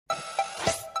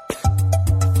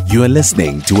You are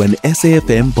listening to an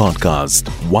SAFM podcast,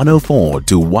 104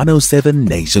 to 107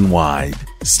 nationwide.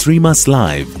 Stream us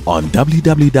live on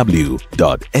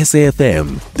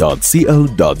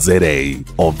www.safm.co.za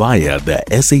or via the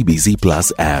SABC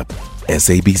Plus app.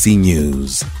 SABC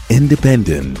News,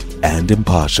 independent and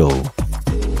impartial.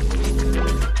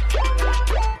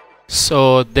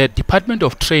 So the Department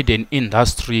of Trade and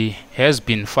Industry has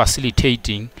been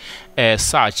facilitating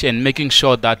such and making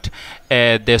sure that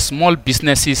the small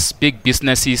businesses, big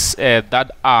businesses that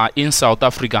are in South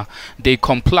Africa, they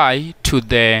comply to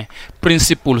the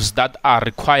principles that are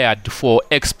required for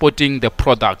exporting the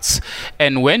products.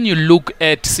 And when you look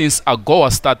at since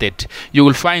AGOA started, you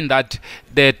will find that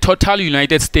the total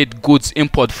United States goods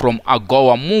import from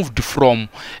AGOA moved from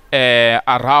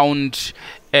around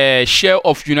share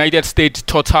of United States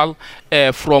total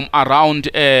from around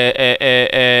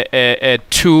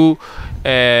 30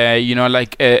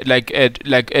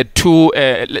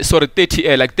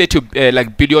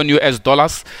 billion US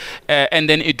dollars, and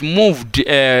then it moved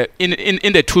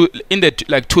in the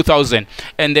 2000,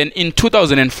 and then in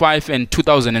 2005 and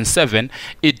 2007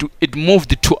 it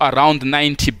moved to around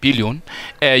 90 billion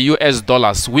US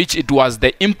dollars, which it was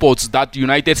the imports that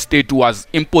United States was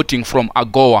importing from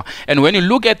AGOA. And when you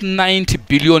look at 90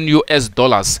 billion US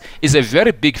dollars, is a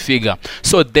very big figure.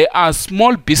 So there are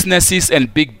small businesses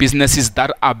and big businesses that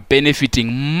are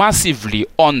benefiting massively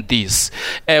on this.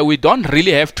 We don't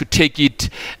really have to take it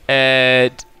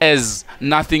as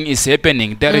nothing is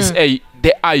happening. There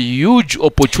are huge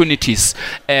opportunities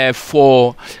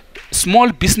for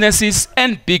small businesses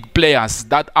and big players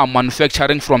that are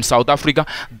manufacturing from South Africa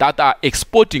that are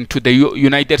exporting to the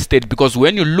United States, because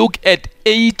when you look at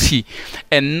 80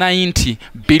 and 90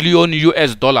 billion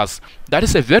US dollars, that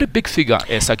is a very big figure,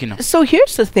 Sakina. So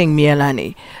here's the thing,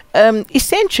 Miyelani.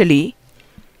 Essentially,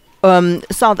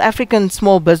 South African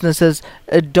small businesses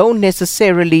don't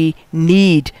necessarily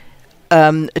need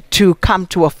to come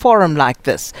to a forum like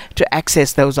this to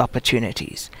access those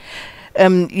opportunities.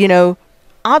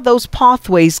 Are those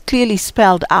pathways clearly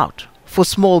spelled out for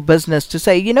small business to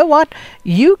say, you know what,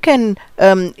 you can,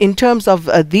 in terms of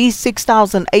these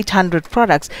 6,800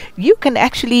 products, you can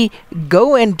actually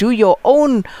go and do your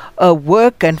own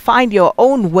work and find your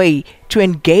own way to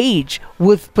engage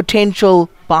with potential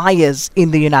buyers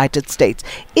in the United States.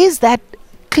 Is that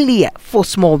clear for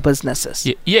small businesses?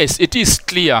 Yes, it is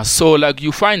clear. So like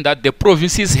you find that the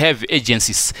provinces have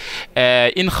agencies.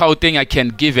 In Gauteng, I can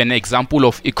give an example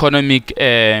of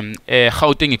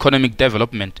Gauteng economic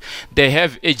development. They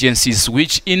have agencies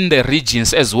which in the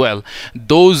regions as well.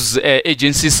 Those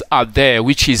agencies are there,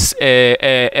 which is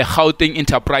a Gauteng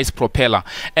enterprise propeller.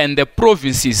 And the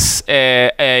provinces,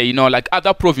 like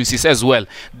other provinces as well,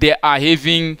 they are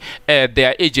having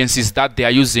their agencies that they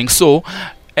are using. So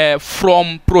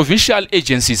from provincial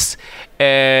agencies,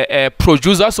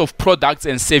 producers of products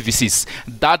and services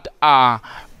that are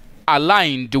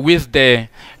aligned with the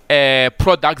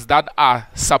products that are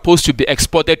supposed to be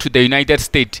exported to the United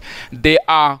States, they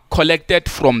are collected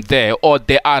from there, or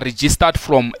they are registered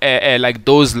from like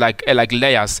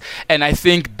layers. And I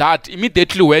think that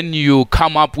immediately when you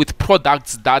come up with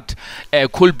products that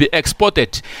could be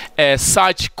exported,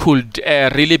 such could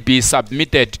really be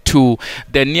submitted to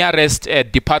the nearest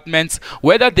departments,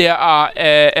 whether they are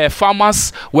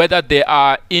farmers, whether they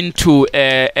are into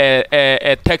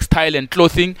textile and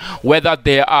clothing, whether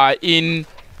they are in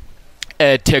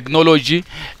technology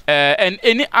and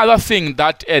any other thing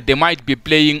that they might be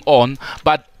playing on.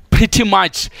 But pretty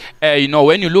much,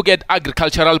 when you look at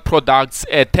agricultural products,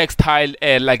 textile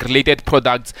like related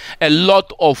products, a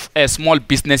lot of small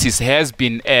businesses has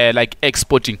been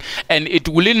exporting, and it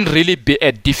wouldn't really be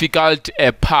a difficult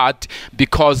part,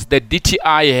 because the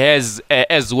DTI has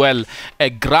as well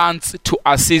grants to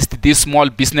assist these small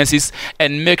businesses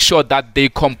and make sure that they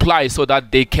comply so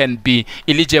that they can be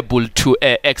eligible to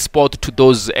export to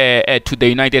those to the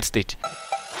United States.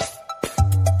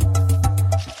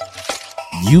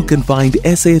 You can find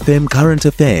SAFM Current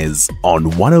Affairs on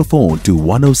 104 to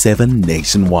 107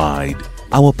 nationwide.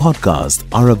 Our podcasts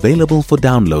are available for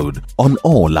download on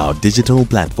all our digital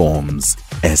platforms.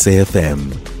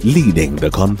 SAFM, leading the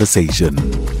conversation.